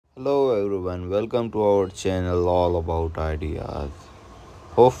Hello everyone, welcome to our channel all about ideas.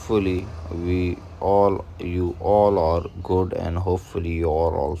 Hopefully you all are good and hopefully you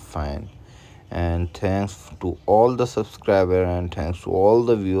are all fine. And thanks to all the subscriber and thanks to all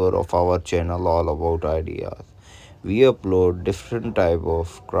the viewer of our channel all about ideas. We upload different type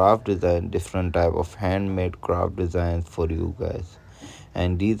of craft design, different type of handmade craft designs for you guys,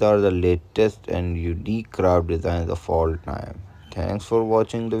 and these are the latest and unique craft designs of all time. Thanks for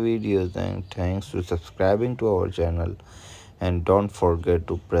watching the videos and thanks for subscribing to our channel, and don't forget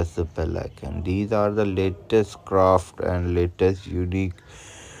to press the bell icon. These are the latest craft and latest unique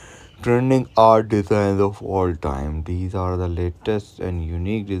trending art designs of all time. These are the latest and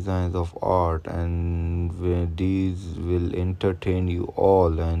unique designs of art, and these will entertain you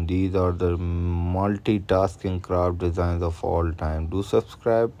all. And these are the multitasking craft designs of all time. Do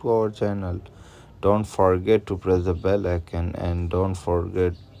subscribe to our channel. Don't forget to press the bell icon and don't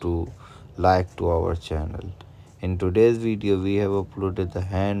forget to like to our channel. In today's video, we have uploaded the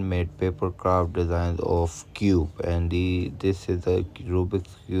handmade paper craft designs of cube, and this is a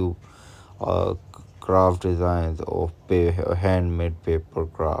Rubik's cube uh, craft designs of handmade paper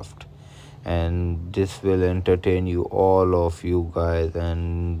craft, and this will entertain you all of you guys.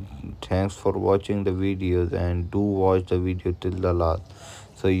 And thanks for watching the videos, and do watch the video till the last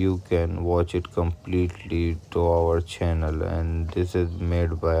so you can watch it completely to our channel. And this is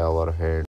made by our hand.